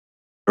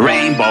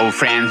Rainbow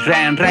Friends,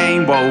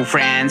 Rainbow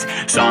Friends,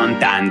 son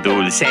tan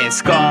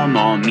dulces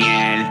como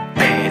miel.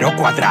 Pero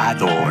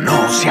cuadrado,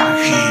 no sea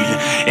gil,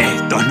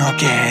 estos no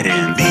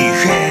quieren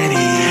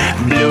digerir.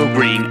 Blue,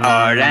 green,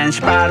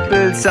 orange,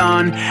 purple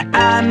son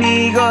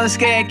amigos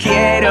que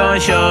quiero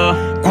yo.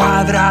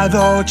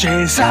 Cuadrado,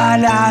 che,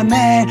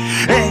 salame,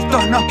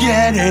 estos no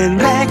quieren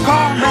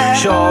recomer.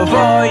 Yo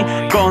voy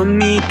con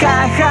mi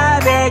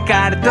caja de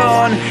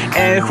cartón,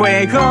 el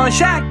juego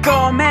ya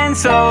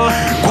comenzó.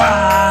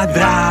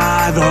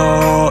 Cuadrado,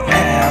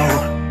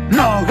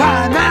 no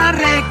gana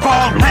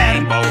recomer.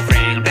 Rainbow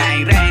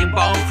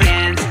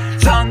Friends,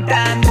 son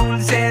tan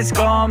dulces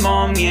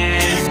como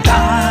miel.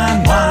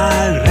 Estamos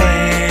al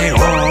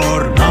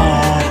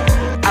rehorno.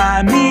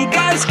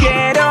 Amigas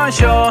quiero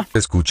yo.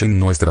 Escuchen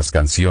nuestras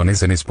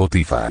canciones en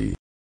Spotify.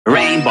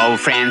 Rainbow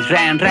Friends,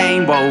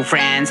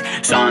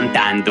 son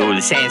tan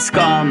dulces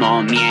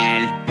como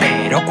miel.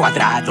 Pero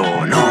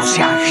cuadrado, no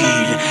sea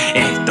gil,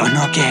 estos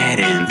no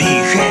quieren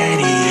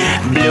digerir.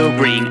 Blue,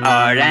 green,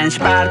 orange,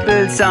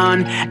 purple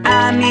son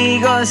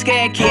amigos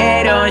que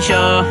quiero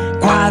yo.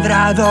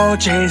 Cuadrado,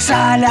 che,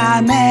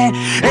 salame,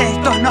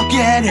 estos no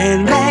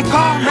quieren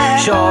recomer.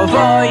 Yo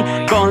voy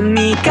con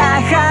mi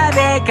caja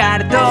de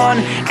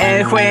cartón,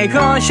 el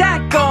juego ya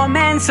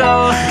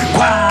comenzó.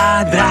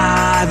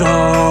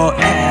 Cuadrado,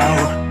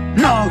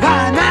 no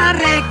gana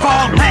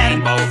recomer.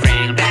 Rainbow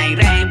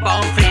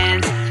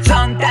Friends,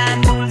 son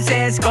tan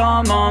dulces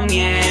como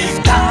miel.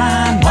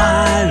 Estamos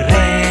al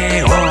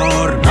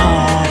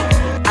rehorno.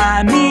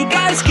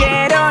 Amigas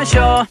quiero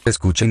yo.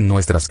 Escuchen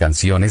nuestras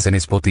canciones en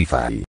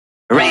Spotify.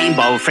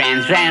 Rainbow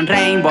Friends,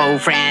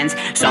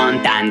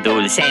 son tan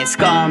dulces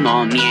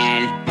como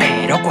miel.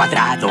 Pero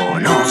cuadrado,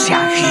 no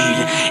sea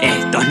gil,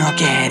 estos no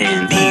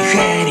quieren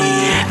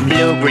digerir.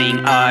 Blue, green,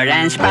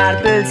 orange,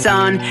 purple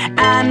son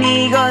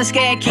amigos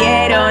que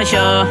quiero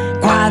yo.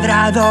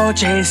 Cuadrado,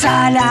 che,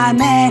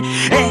 salame,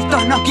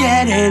 estos no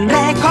quieren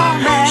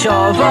recomer.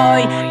 Yo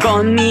voy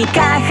con mi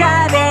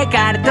caja de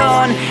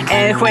cartón,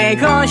 el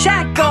juego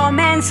ya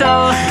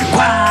comenzó.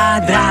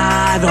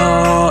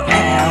 Cuadrado,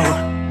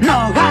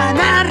 no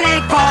gana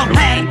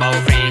recomer.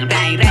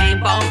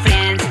 Rainbow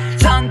Friends,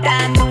 son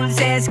tan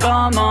dulces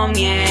como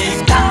miel.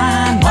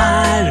 Estamos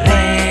al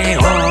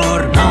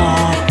rehorno.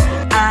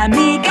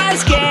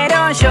 Amigas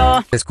quiero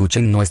yo.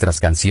 Escuchen nuestras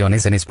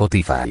canciones en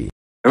Spotify.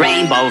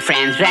 Rainbow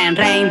Friends,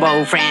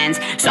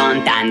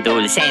 son tan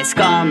dulces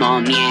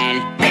como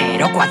miel.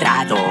 Pero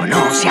cuadrado,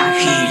 no sea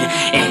gil,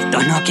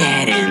 estos no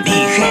quieren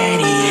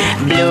digerir.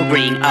 Blue,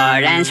 green,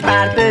 orange,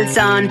 purple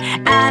son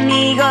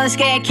amigos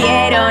que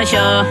quiero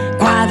yo.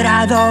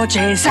 Cuadrado,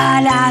 che,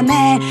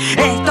 salame,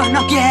 estos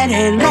no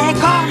quieren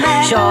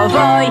recomer. Yo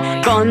voy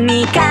con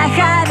mi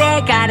caja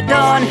de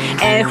cartón,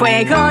 el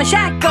juego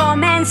ya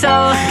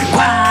comenzó.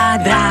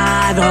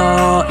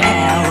 Cuadrado,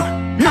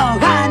 no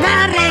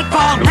gana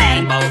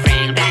recomer.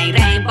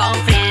 Rainbow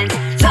Friends,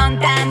 son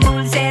tan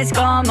dulces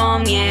como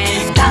miel.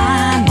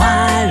 Estamos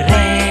al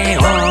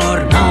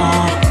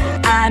rehorno.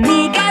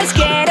 Amigas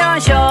quiero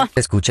yo.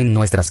 Escuchen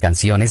nuestras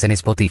canciones en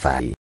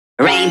Spotify.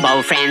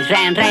 Rainbow Friends,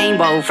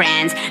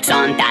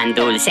 son tan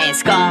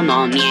dulces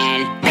como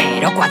miel.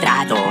 Pero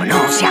cuadrado,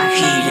 no sea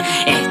gil,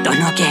 estos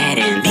no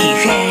quieren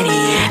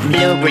digerir.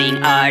 Blue,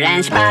 green,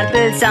 orange,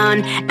 purple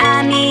son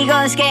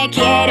amigos que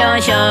quiero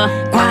yo.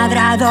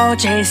 Cuadrado,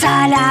 che,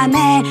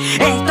 salame,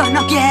 estos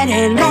no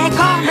quieren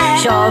recomer.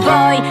 Yo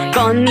voy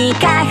con mi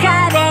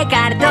caja de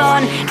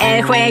cartón,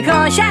 el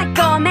juego ya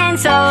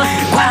comenzó.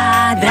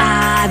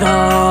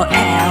 Cuadrado,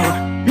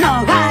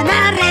 no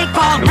gana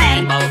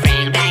recomer.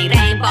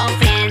 Rainbow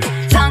Friends,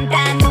 son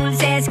tan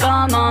dulces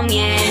como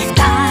miel.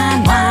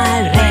 Estamos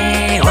al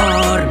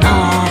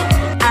rehorno.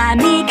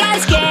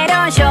 Amigas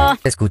quiero yo.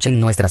 Escuchen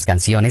nuestras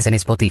canciones en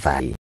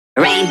Spotify.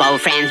 Rainbow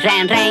Friends,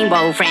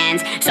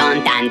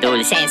 son tan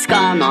dulces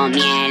como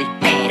miel.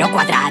 Pero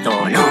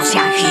cuadrado, no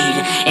sea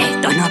gil,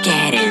 estos no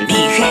quieren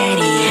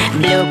digerir.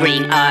 Blue,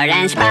 green,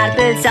 orange,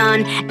 purple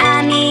son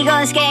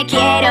amigos que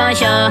quiero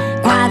yo.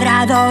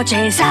 Cuadrado,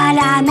 che,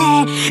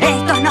 salame,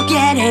 estos no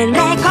quieren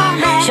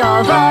recomer.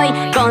 Yo voy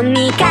con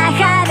mi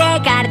caja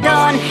de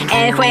cartón,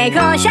 el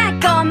juego ya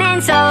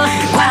comenzó.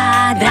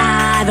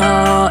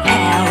 Cuadrado,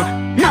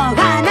 no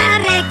gana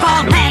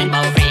recomer.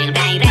 Rainbow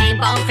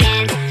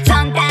Friends,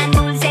 son tan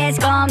dulces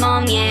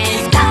como miel.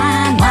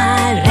 Estamos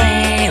al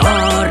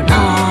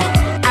rehorno.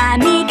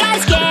 Amigas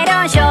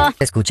quiero yo.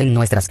 Escuchen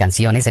nuestras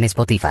canciones en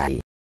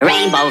Spotify.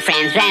 Rainbow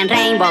Friends,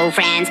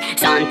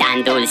 son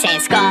tan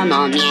dulces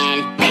como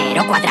miel.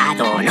 Pero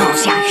cuadrado, no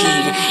sea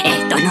gil,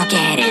 estos no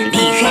quieren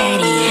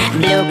digerir.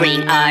 Blue,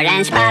 green,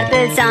 orange,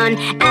 purple son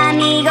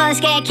amigos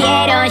que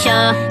quiero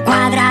yo.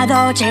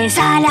 Cuadrado, che,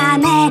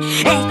 salame,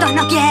 estos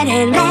no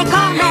quieren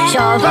recomer.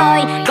 Yo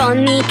voy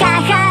con mi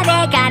caja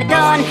de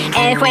cartón,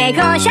 el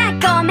juego ya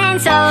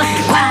comenzó.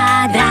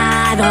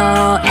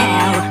 Cuadrado,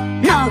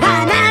 no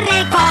gana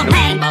recomer.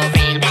 Rainbow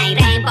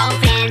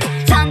Friends,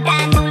 son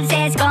tan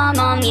dulces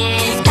como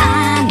miel.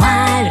 Estamos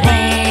al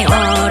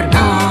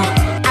rehorno.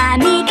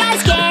 Amigas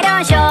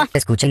quiero yo.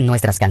 Escuchen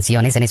nuestras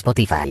canciones en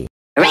Spotify.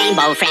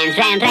 Rainbow Friends,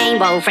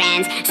 Rainbow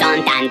Friends,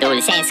 son tan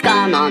dulces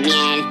como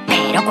miel.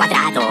 Pero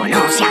cuadrado,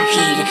 no sea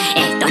gil,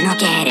 estos no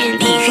quieren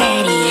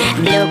digerir.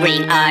 Blue,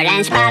 green,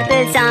 orange,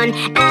 purple son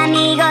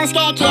amigos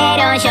que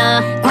quiero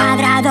yo.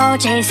 Cuadrado,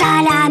 che,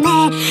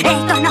 salame,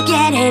 estos no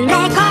quieren de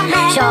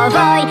comer. Yo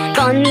voy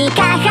con mi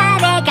caja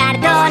de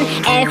cartón,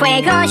 el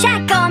juego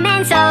ya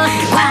comenzó.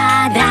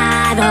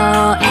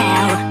 Cuadrado,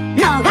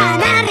 no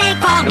van a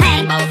recomer.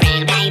 Rainbow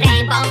Friends,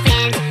 Rainbow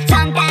Friends,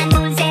 son tan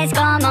dulces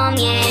como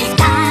miel.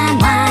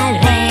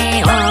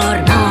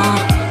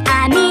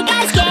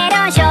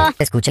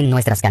 Escuchen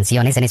nuestras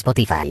canciones en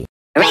Spotify.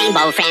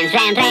 Rainbow Friends,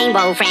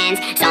 Rainbow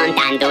Friends, son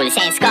tan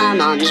dulces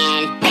como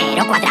miel.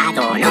 Pero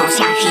cuadrado, no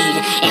sea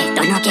gil,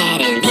 estos no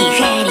quieren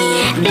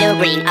digerir. Blue,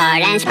 green,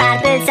 orange,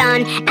 purple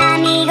son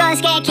amigos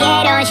que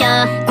quiero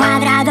yo.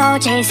 Cuadrado,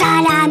 che,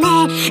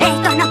 salame,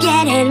 estos no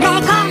quieren de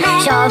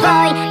comer. Yo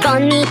voy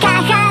con mi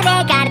caja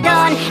de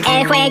cartón,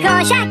 el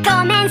juego ya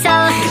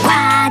comenzó.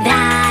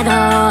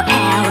 Cuadrado,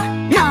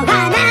 no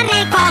van a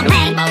recomer.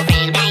 Rainbow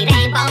Friends,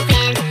 Rainbow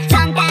Friends,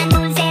 son tan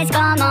dulces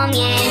como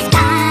miel.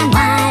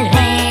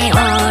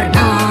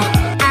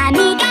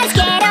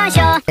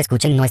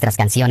 Escuchen nuestras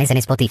canciones en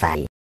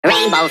Spotify.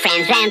 Rainbow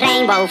Friends,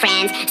 Rainbow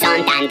Friends,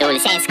 son tan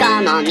dulces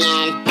como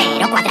miel.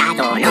 Pero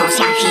cuadrado, no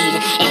sea gil,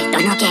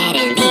 estos no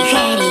quieren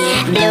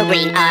digerir. Blue,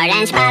 green,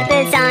 orange,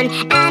 purple son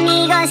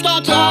amigos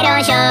que quiero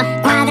yo.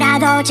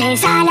 Cuadrado, che,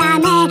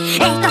 salame,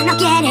 estos no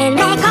quieren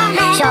de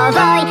comer. Yo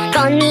voy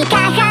con mi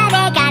caja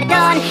de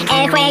cartón,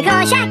 el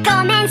juego ya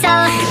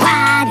comenzó.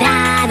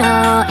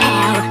 Cuadrado,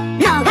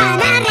 no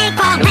van a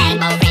recomer.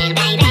 Rainbow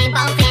Friends,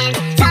 Rainbow Friends,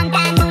 son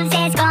tan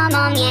dulces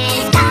como miel.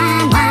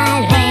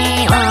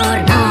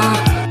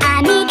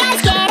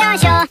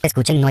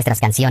 Escuchen nuestras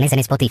canciones en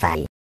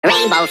Spotify.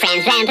 Rainbow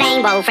Friends,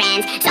 Rainbow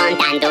Friends, son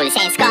tan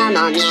dulces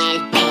como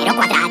miel. Pero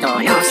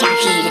cuadrado, no sea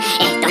gil,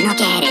 estos no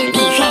quieren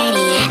digerir.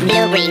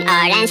 Blue, green,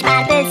 orange,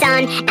 purple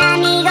son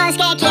amigos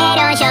que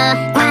quiero yo.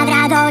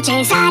 Cuadrado,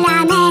 che,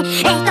 salame,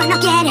 estos no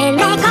quieren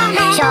de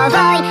comer. Yo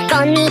voy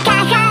con mi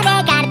caja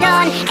de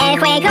cartón, el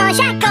juego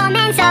ya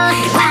comenzó.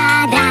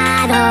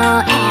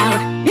 Cuadrado,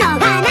 no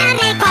van a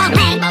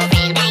recomer. Rainbow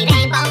Friends,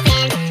 Rainbow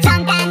Friends,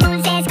 son tan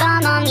dulces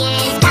como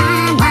miel.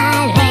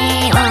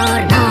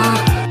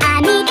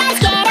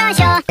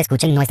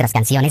 Escuchen nuestras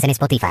canciones en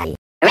Spotify.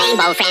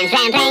 Rainbow Friends,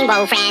 Rainbow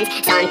Friends,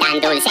 son tan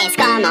dulces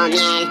como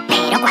miel.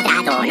 Pero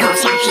cuadrado, no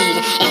sea gil,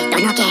 estos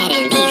no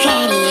quieren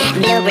digerir.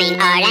 Blue, green,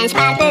 orange,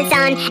 purple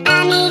son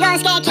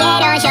amigos que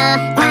quiero yo.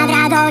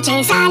 Cuadrado,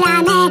 che,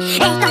 salame,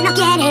 estos no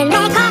quieren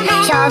de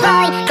comer. Yo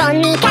voy con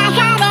mi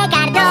caja de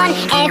cartón, el juego ya comenzó. Cuadrado, no van a recomer. Rainbow Friends, Rainbow Friends, son tan dulces como miel. Escuchen nuestras canciones en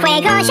Spotify. Rainbow Friends, Rainbow Friends, son tan dulces como miel. Pero cuadrado, no sea gil, estos no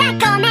quieren digerir. Blue, green, orange, purple son amigos que quiero yo. Cuadrado, che, salame, estos no quieren de comer. Yo voy con mi caja de cartón, el juego ya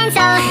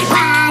comenzó.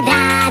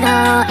 Cuadrado,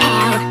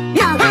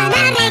 no van a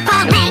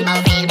recomer. Rainbow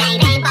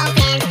Friends, Rainbow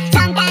Friends,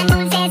 son tan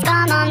dulces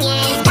como miel.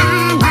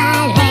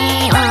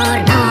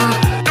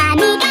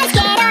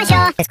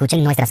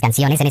 Escuchen nuestras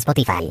canciones en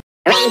Spotify.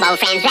 Rainbow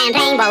Friends,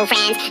 Rainbow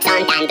Friends,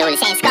 son tan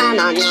dulces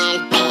como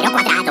miel. Pero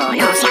cuadrado,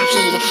 no sea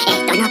gil,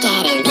 estos no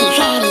quieren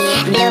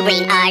digerir. Blue,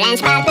 green,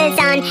 orange, purple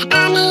son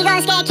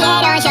amigos que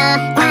quiero yo.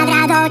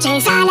 Cuadrado,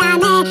 che,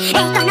 salame,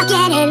 estos no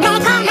quieren de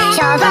comer.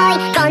 Yo voy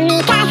con mi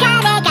caja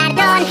de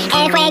cartón,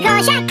 el juego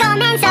ya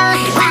comenzó.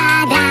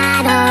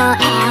 Cuadrado,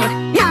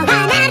 no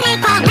van a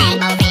recomer.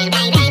 Rainbow Friends,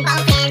 Rainbow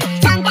Friends,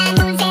 son tan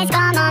dulces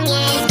como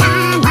miel.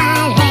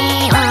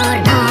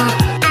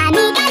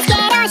 Amigas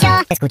quiero yo.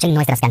 Escuchen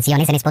nuestras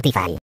canciones en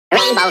Spotify.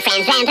 Rainbow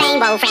Friends,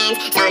 Rainbow Friends,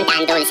 son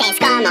tan dulces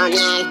como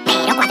miel.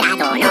 Pero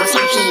cuadrado, no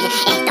sea gil,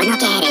 estos no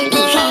quieren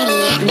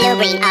digerir. Blue,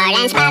 green,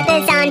 orange,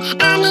 purple son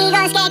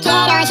amigos que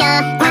quiero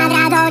yo.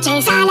 Cuadrado, che,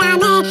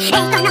 salame,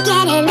 estos no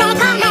quieren de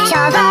comer.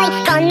 Yo voy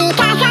con mi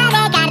caja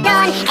de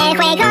cartón, el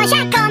juego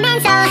ya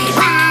comenzó.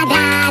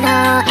 Cuadrado,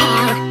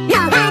 no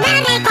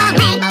van a recomer.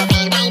 Rainbow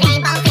Friends,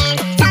 Rainbow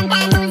Friends, son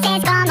tan dulces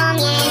como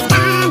miel.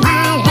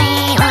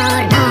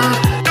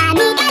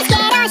 Amigas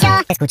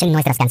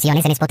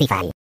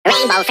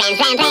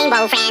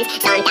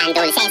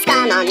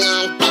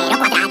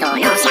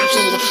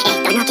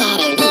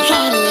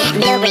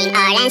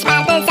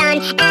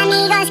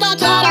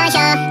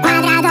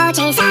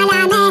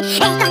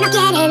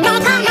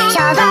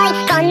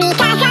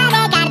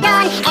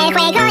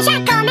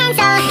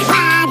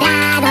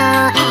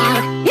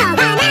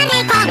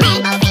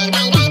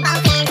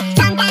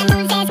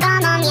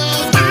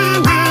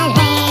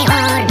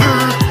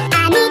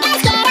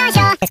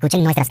yo.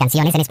 Escuchen nuestras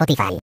canciones en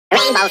Spotify.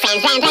 Rainbow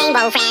Friends,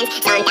 Rainbow Friends,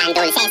 son tan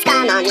dulces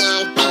como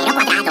miel. Pero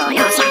cuadrado,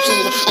 no sea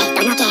gil,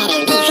 estos no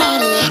quieren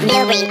digerir.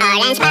 Blue, green,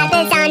 orange,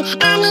 purple son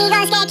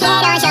amigos que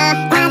quiero yo.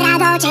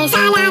 Cuadrado, che,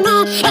 salame,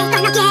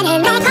 estos no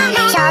quieren de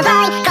comer. Yo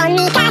voy con mi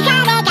caja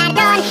de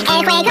cartón,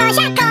 el juego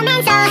ya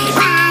comenzó.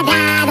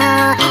 Cuadrado,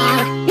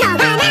 no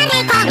van a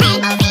recomer.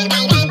 Rainbow Friends,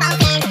 Rainbow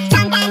Friends, son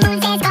tan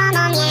dulces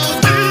como miel.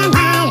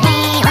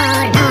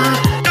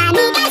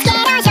 Amigas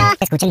quiero yo.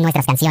 Escuchen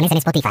nuestras canciones en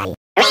Spotify.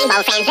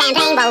 Rainbow Friends,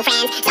 Rainbow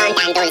Friends, son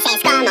tan dulces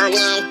como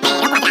miel.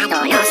 Pero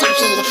cuadrado, no sea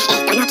gil,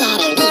 estos no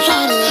quieren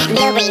digerir.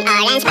 Blue, green,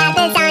 orange,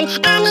 purple son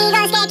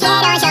amigos que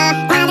quiero yo.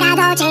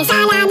 Cuadrado, che,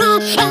 salame,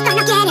 estos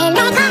no quieren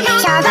de comer.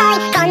 Yo voy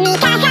con mi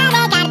caja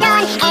de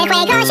cartón, el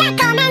juego ya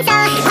comenzó.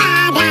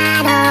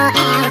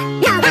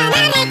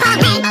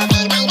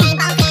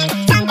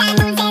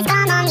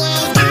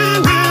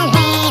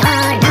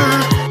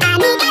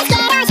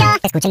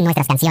 Escuchen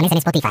nuestras canciones en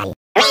Spotify.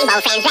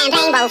 Rainbow Friends,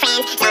 Rainbow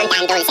Friends, son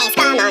tan dulces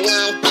como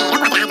miel. Pero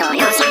cuadrado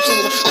no se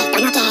agil, esto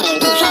no quieren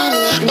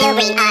digerir. Blue,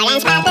 green,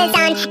 orange, purple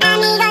son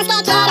amigos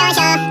que quiero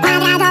yo.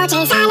 Cuadrado,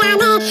 che,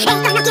 salame,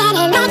 esto no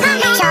quieren de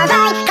comer. Yo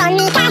voy con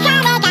mi caja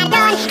de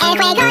cartón, el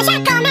juego ya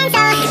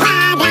comenzó.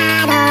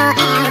 Cuadrado,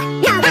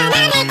 no van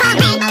a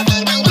recoger.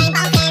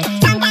 Rainbow Friends,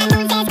 son tan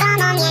dulces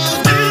como miel.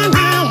 Tan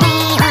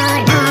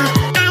alrededor, no,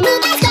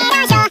 amigas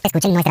quiero yo.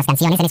 Escuchen nuestras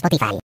canciones en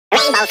Spotify.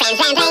 Rainbow Friends,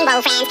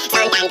 Rainbow Friends,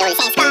 son tan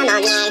dulces como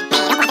miel.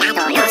 Pero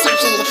cuadrado no se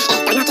agil,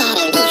 esto no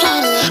quieren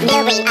digerir.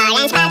 Blue, green,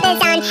 orange, purple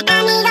son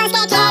amigos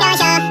que quiero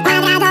yo.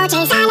 Cuadrado, che,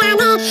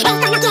 salame,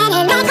 esto no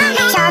quieren de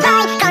comer. Yo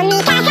voy con mi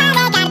caja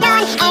de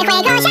cartón, el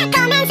juego ya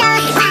comenzó.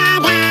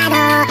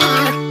 Cuadrado,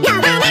 no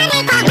van a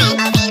recoger.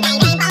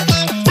 Rainbow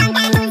Friends, son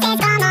tan dulces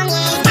como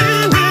miel.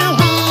 Tan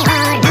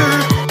alrededor, no,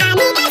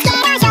 amigas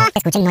quiero yo.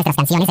 Escuchen nuestras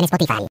canciones en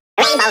Spotify.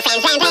 Rainbow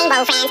Friends,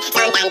 Rainbow Friends,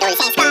 son tan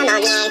dulces como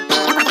miel.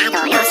 Pero cuadrado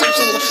no se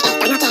agil,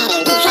 esto no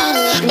quieren digerir.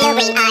 Blue,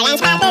 green,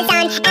 orange, purple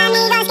son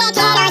amigos que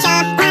quiero yo.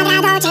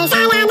 Cuadrado, che,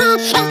 salame,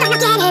 esto no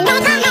quieren de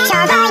comer. Yo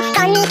voy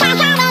con mi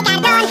caja de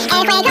cartón,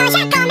 el juego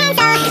ya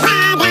comenzó.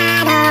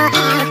 Cuadrado,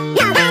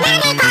 no van a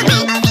recoger.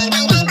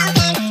 Rainbow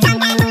Friends, son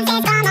tan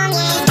dulces como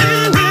miel.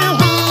 Tan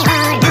alrededor,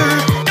 no,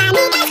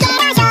 amigas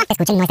quiero yo.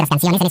 Escuchen nuestras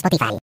canciones en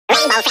Spotify.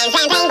 Rainbow Friends,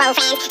 Rainbow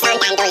Friends, son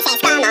tan dulces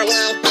como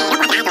miel. Pero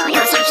cuadrado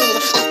no se agil,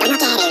 esto no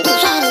quieren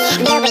digerir.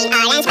 Blue, green,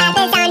 orange,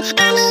 purple son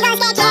amigos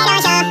que quiero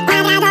yo.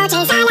 Cuadrado, che,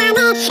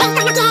 salame, esto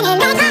no quieren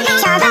de comer.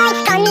 Yo voy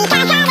con mi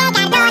caja de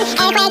cartón,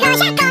 el juego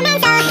ya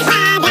comenzó.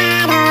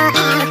 Cuadrado,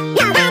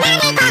 no van a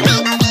recoger.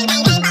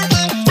 Rainbow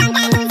Friends, son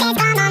tan dulces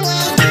como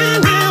miel. Tan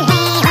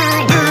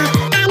alrededor, no,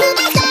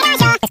 amigas quiero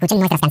yo. Escuchen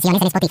nuestras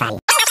canciones en Spotify.